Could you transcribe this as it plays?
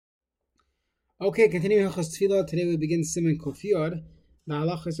Okay, continuing Hilchos Tefillah. Today we begin Siman Kofiyod. The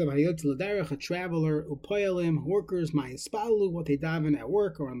halachas of Hayot L'Derech, a traveler, Upoyalim, workers, Ma'ispalu, what they daven at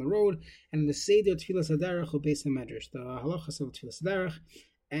work or on the road, and the Seder Tefillas Haderech Ubeis HaMedrash, the halachas of Tefillas Haderech,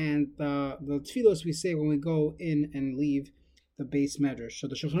 and the Tefillos we say when we go in and leave the base medrash. So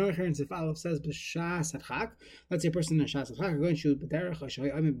the Shulchan Aruch here in Seif Aleph says b'shas hadchak. Let's say a person in shas hadchak going to b'derech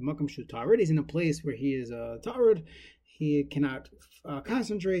shayim b'makam shu tarid. He's in a place where he is tarid. He cannot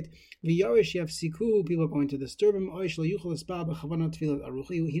concentrate. V'yarish yafsiku. People are going to disturb him. He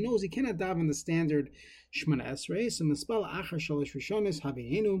knows he cannot daven the standard Shemana Esrei. So mispal achar shalosh rishonis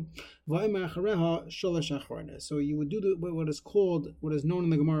Havineinu v'aymer achareha shalosh achronis. So you would do what is known in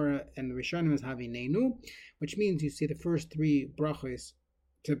the Gemara and the Rishonim as Havineinu, which means you say the first three brachos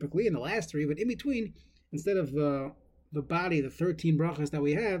typically and the last three, but in between, instead of the body, the 13 brachos that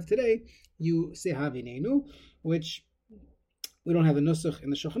we have today, you say Havineinu, which we don't have the nusach in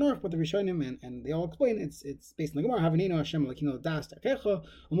the Shulchan Aruch, but the Rishonim and they all explain it's based on the Gemara. Havineinu Hashem Elokeinu das darkecha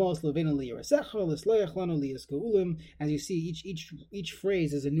u'mos leveinu liyirasecha l'sloyach lanu liyizkeulim. As you see, each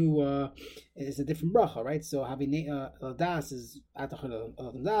phrase is a new is a different bracha, right? So Havineinu das is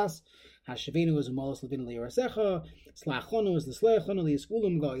atachol das. Hashavenu is u'mos leveinu liyirasecha. Slach lanu is l'sloyach lanu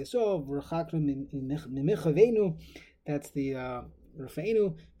liyizkeulim gal yisov v'rachakrim mimichavenu. That's the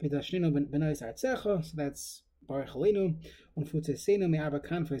Rafeinu b'dashninu b'nois artzecha. So that's Baruch Aleinu, Unfutzesenu me'arba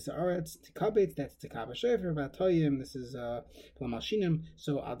kanfes haaretz tikabet. That's tikabet shefer v'atoyim. This is b'lamashinim.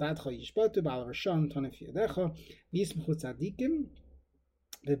 So al dadcha yishbatu b'al rishon tonef yadecha v'yismchu tzadikim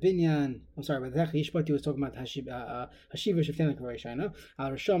b'binyan. I'm sorry, but decha yishbatu was talking about hashiva sheftenik v'rishayna.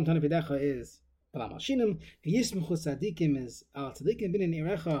 Al rishon tonef yadecha is b'lamashinim. V'yismchu tzadikim is al tzadikim binyan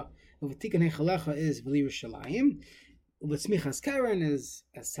irecha. V'tikan hechalecha is v'lirushalayim. V'tzmichas karen is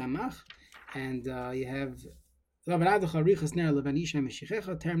as samach, and you have which is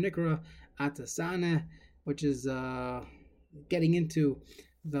getting into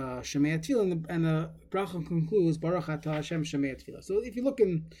the Shemei Tefillah, and the bracha concludes Baruch Atah Hashem Shemei Tefillah. So if you look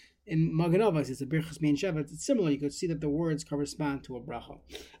in Maganavas, it's a Birchas Mein Shevet. It's similar. You could see that the words correspond to a bracha.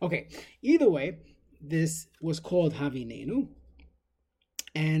 Okay, either way, this was called Havineinu,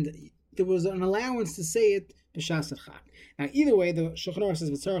 and there was an allowance to say it b'shas hadchak. Now, either way, the Shulchan Aruch says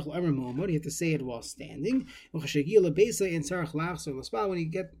v'tzarich l'amar mu'amud. You have to say it while standing. When you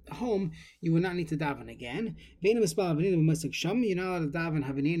get home, you will not need to daven again. You're not allowed to daven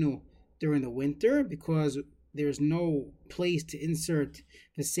Havineinu during the winter because there's no place to insert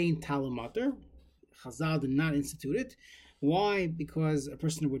the Saint Talamater. Chazal did not institute it. Why? Because a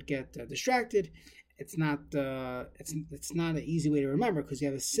person would get distracted. It's not an easy way to remember because you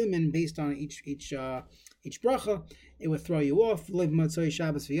have a siman based on each bracha. It would throw you off. Because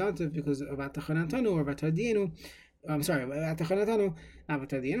of atachanatanu or vatadienu. I'm sorry, atachanatanu, not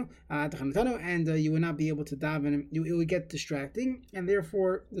vatadienu, atachanatanu, and you would not be able to daven. It would get distracting, and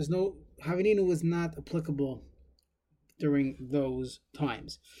therefore there's no Havineinu was not applicable during those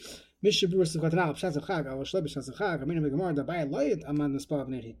times. He cursed out someone who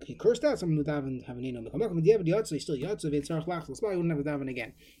davened Havineinu. He still yotzav. He wouldn't have daven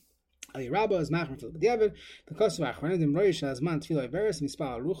again. Ali Rabba is machmer for the b'diavad because of achronim roish azman tefillah iberes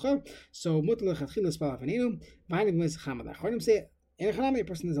mispal arucha. So mutlach atchilas spal Havineinu. Behind the chamad achronim say in a chanami a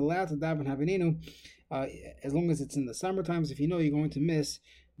person is allowed to daven Havineinu as long as it's in the summer times. If you know you're going to miss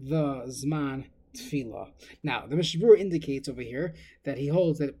the zman tefillah. Now the Mishabur indicates over here that he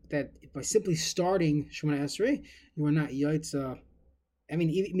holds that by simply starting Shemana Esrei you are not yaitza.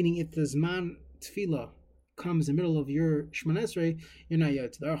 Meaning if the zman tefillah comes in the middle of your Shemana Esrei, you're not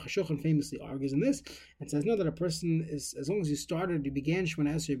yet. The Aruch HaShulchan famously argues in this and says no, that a person is, as long as you began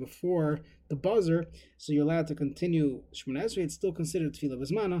Shemana Esrei before the buzzer, so you're allowed to continue Shemana Esrei, it's still considered Tefillah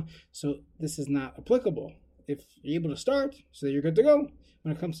B'zmana, so this is not applicable. If you're able to start, so you're good to go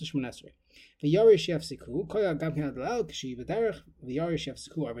when it comes to Shemana Esrei. People are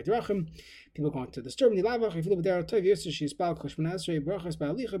going to disturb the lavach. If you look at the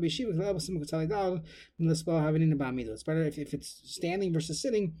it's better if it's standing versus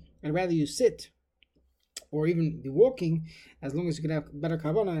sitting. I'd rather you sit or even be walking, as long as you can have better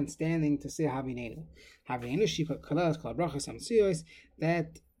kavanah than standing to say Havineinu.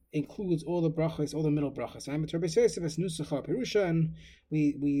 That includes all the brachas, all the middle brachas. And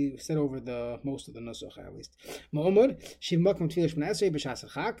we said over most of the nusach at least. So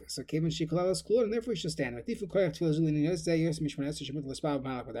and therefore you should stand.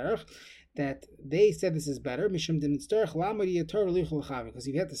 That they said this is better because if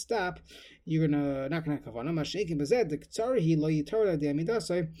you have to stop, you're not gonna kavanah.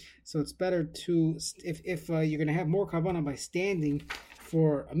 So it's better to if you're gonna have more kavanah by standing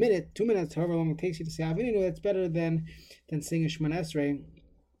for a minute, 2 minutes, however long it takes you to say Havineinu, that's better than saying a Shemana Esrei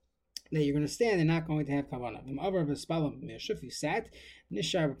that you're going to stand and not going to have kavanah. If you sat,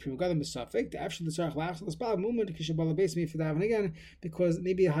 again, because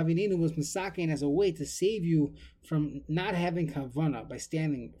maybe a Havineinu was misakein as a way to save you from not having kavanah by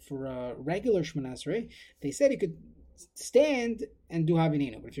standing for a regular Shemana Esrei. They said you could stand and do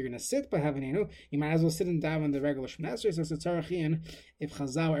Havineinu, but if you're going to sit by Havineinu, you might as well sit and daven the regular Shemana Esrei. So it's a tzarachian if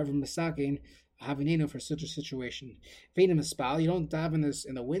Chazal ever misakein Havineinu for such a situation. You don't daven this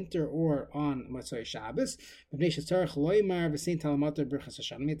in the winter or on Motzei Shabbos. You have to say V'sein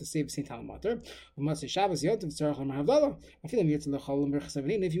Talamater. Motzei Shabbos Yontiv Tzarech L'mar Havdalah. If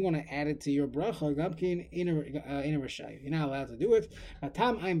you want to add it to your bracha, you're not allowed to do it.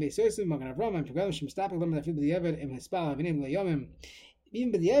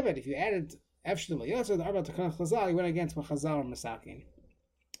 Even if you added you went against what Chazal or Masakin.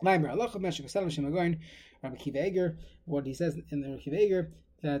 Rabbi Kiva Eger, what he says in the Kiva Eger,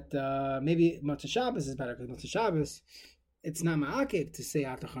 that maybe Motzei Shabbos is better, because Motzei Shabbos, it's not ma'akev to say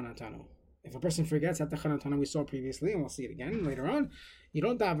Atachan Atanu. If a person forgets Atachan Atanu, we saw previously, and we'll see it again later on, you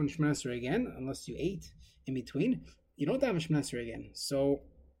don't daven Shemana Esrei again, unless you ate in between, you don't daven Shemana Esrei again. So,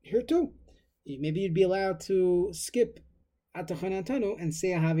 here too, maybe you'd be allowed to skip Atachan Atanu and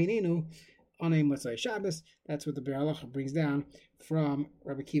say a Havineinu on a Motzei Shabbos. That's what the Biur Halacha brings down from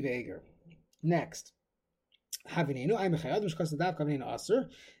Rabbi Kiva Eger. Next, Havineinu.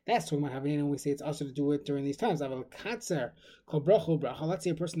 That's talking about Havineinu. We say it's also to do it during these times. Let's say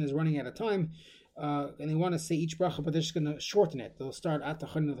a person is running out of time, and they want to say each bracha, but they're just going to shorten it. They'll start at the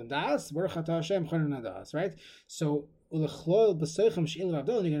Chanan Das, Baruch Atah Hashem Chanan Das, right? So you're going to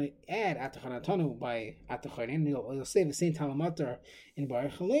add at the Chanatanu by at the Chanan. You'll say the same Talamater in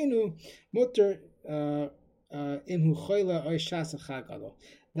Baruch Havineinu Mutter Imhu Choyla Oy Shas Chagado.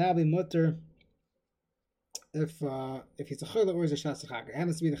 That'll be Mutter if it's a Choyla or is a Shas Chag. It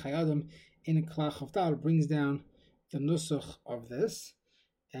happens to be the Chayadim in Klach Chavdal brings down the nusach of this,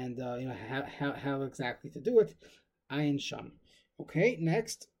 and how exactly to do it. Ayin Sham. Okay,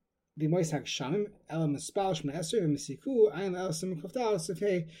 next. The Moisag Shamim, Elam Mispal Shemana Esrei, Misiku, Ayin El Sim Chavdal,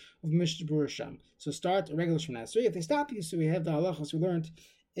 Sefei of Mishtabur Sham. So start a regular Shemana Esrei. If they stop you, so we have the halachas we learned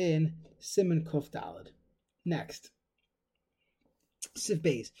in Siman Kuf Daled. Next, Sif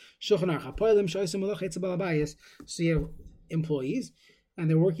Beis Shulchan Aruch HaPoilim Shoysim Malach Eitz Balabayis. So you have employees, and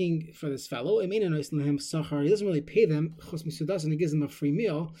they're working for this fellow. He doesn't really pay them, and he gives them a free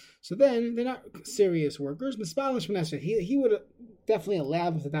meal. So then they're not serious workers. He would definitely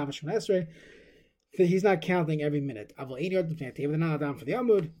allow them to daven Shemana Esrei. He's not counting every minute. They're not down for the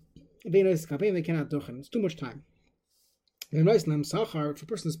Amud. They cannot do it. It's too much time. If a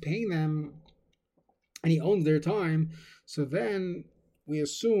person is paying them and he owns their time, so then we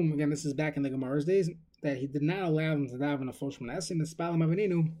assume, again, this is back in the Gemara's days, that he did not allow them to daven a full Shemana Esrei. Mispalim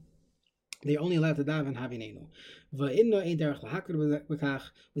Havineinu, they're only allowed to daven Havineinu.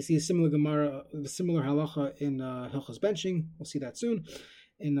 We see a similar Gemara, a similar halacha in Hilchos Benching. We'll see that soon,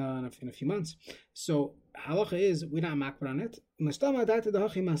 in a few months. So halacha is we're not makbar on it. That's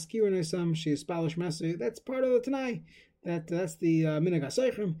part of the Tanai. That's the minhag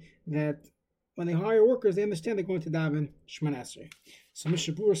haSeichim, that when they hire workers, they understand they're going to daven Shemana Esrei. So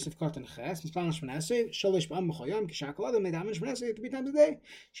Mishabur Sifkat and Ches, Mispal Shemana Esrei, Shalish B'am B'choyam, Kishakol Adam, they daven Shemana Esrei 3 times a day.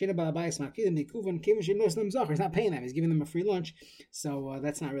 Shena Balabayis Makidim, Bikuvan, Kivin, Shem Nos Nam Zachar. He's not paying them; he's giving them a free lunch. So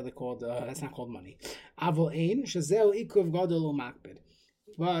that's not really called money. Avol Ein Shazel Ikuv Gadol Makbid,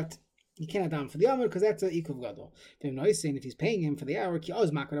 but you cannot daven for the hour because that's a ikuv gadol. They're not saying if he's paying him for the hour, so they're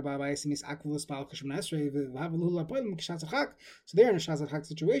in a shazachak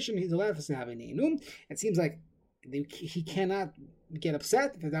situation. He's allowed to say Havineinu. It seems like he cannot get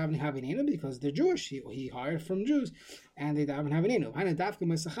upset if they daven Havineinu because they're Jewish. He hired from Jews, and they daven Havineinu.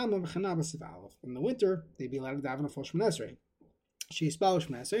 In the winter, they'd be allowed to daven a full Shemana Esrei.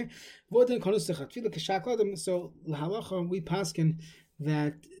 So lahalacha we paskin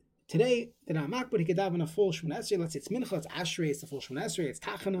that today they're not makbar. He could daven a full Shemana Esrei. Let's say it's mincha, it's ashrei, it's the full Shemana Esrei, it's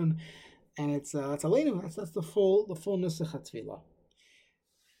tachanun, and it's aleinu. That's the full nusach hatfilah.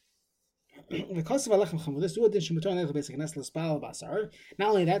 Not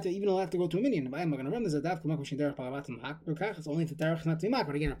only that, they even allowed to go to a minion. It's only if the derech is not to be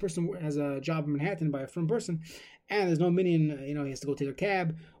makbar. Again, a person has a job in Manhattan by a firm person, and there's no minion. He has to go take a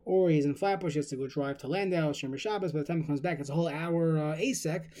cab, or he's in Flatbush. He has to go drive to Landau, Shomer Shabbos. By the time he comes back, it's a whole hour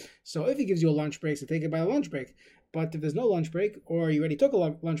ASEC. So if he gives you a lunch break, so take it by a lunch break. But if there's no lunch break, or you already took a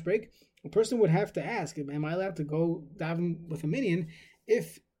lunch break, a person would have to ask, am I allowed to go daven with a minion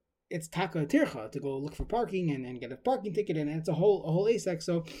if it's taka tircha to go look for parking and get a parking ticket, and it's a whole asek.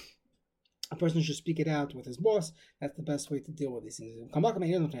 So a person should speak it out with his boss. That's the best way to deal with these things.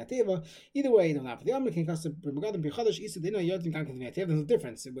 Either way, you don't have the There's no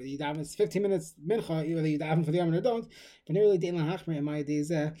difference. Whether you daven, it's 15 minutes mincha, whether you daven for the Yom or don't. But nearly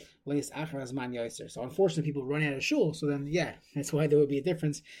so unfortunately, people run out of shul. So then, yeah, that's why there would be a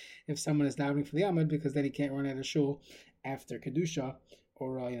difference if someone is davening for the Yom, because then he can't run out of shul after kedusha,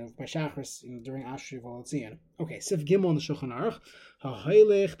 or by Shachris, during Ashri Volotzian. Okay, Sif Gimel on the Shulchan Aruch.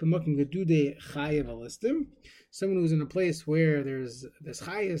 Ha'haylech b'makim gedude chayev alistim. Someone who's in a place where there's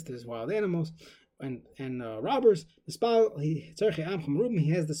chayes, there's wild animals, and robbers. The spal he tzarchi amcham ruben.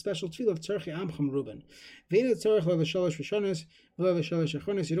 He has the special tefillah of tzarchi amcham ruben. Ve'inu tzarch lo v'shalosh rishonos v'lo v'shalosh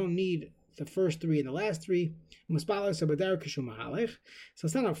achronos. You don't need the first three and the last three. Muspalach sabadar kishu mahalech. So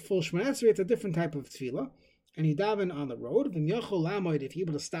it's not a full Shemona Esrei. It's a different type of tefillah. And you daven on the road. If you're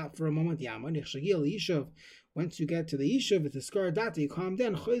able to stop for a moment, once you get to the Yishuv, it's a scar data, you calm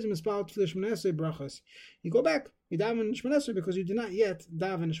down. You go back. You daven Shemona Esrei because you did not yet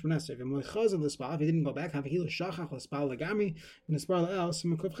daven Shemona Esrei. If you didn't go back, have a hilu shachach l'spal legami and l'spal el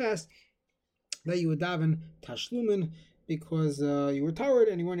simukov that you would daven tashlumin, because you were tired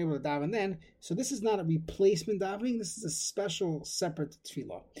and you weren't able to daven then. So this is not a replacement davening. This is a special, separate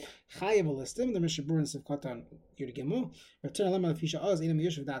tefillah. Chayev alistim, the Mishnah Berurah in Sivkatan Yud Gimel. Return lema lefisha oz inam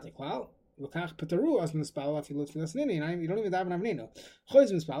yushav dati klal. Lokach petaru as mispal afilut tefillas nini. You don't even daven Havineinu.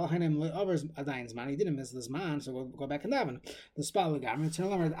 Choiz mispal hainem le'overs adayin zman. You didn't miss this man, so go back and daven. The spal legam. Return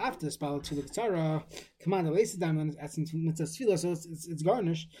lema after the spal to the ktara. Command the lace daven at mitzvah tefillah, so it's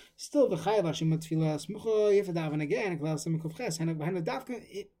garnished. Still the chayev hashim tefillah smucha. You have to daven again. Klal simukov ches. Hana dafka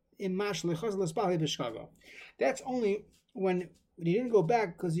in mash lechaz l'spal b'shkago. That's only when you didn't go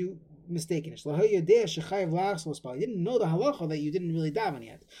back because you mistaken. You didn't know the halacha that you didn't really daven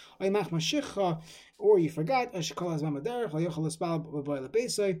yet. Or you forgot. You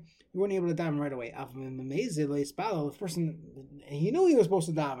weren't able to daven right away. The person, he knew he was supposed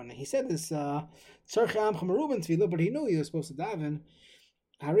to daven. He said this, but he knew he was supposed to daven.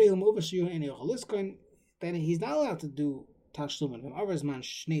 Then he's not allowed to do tashlumin.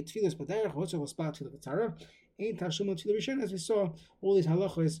 As we saw all these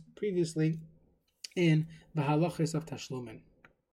halachos previously in the halachos of tashlumin.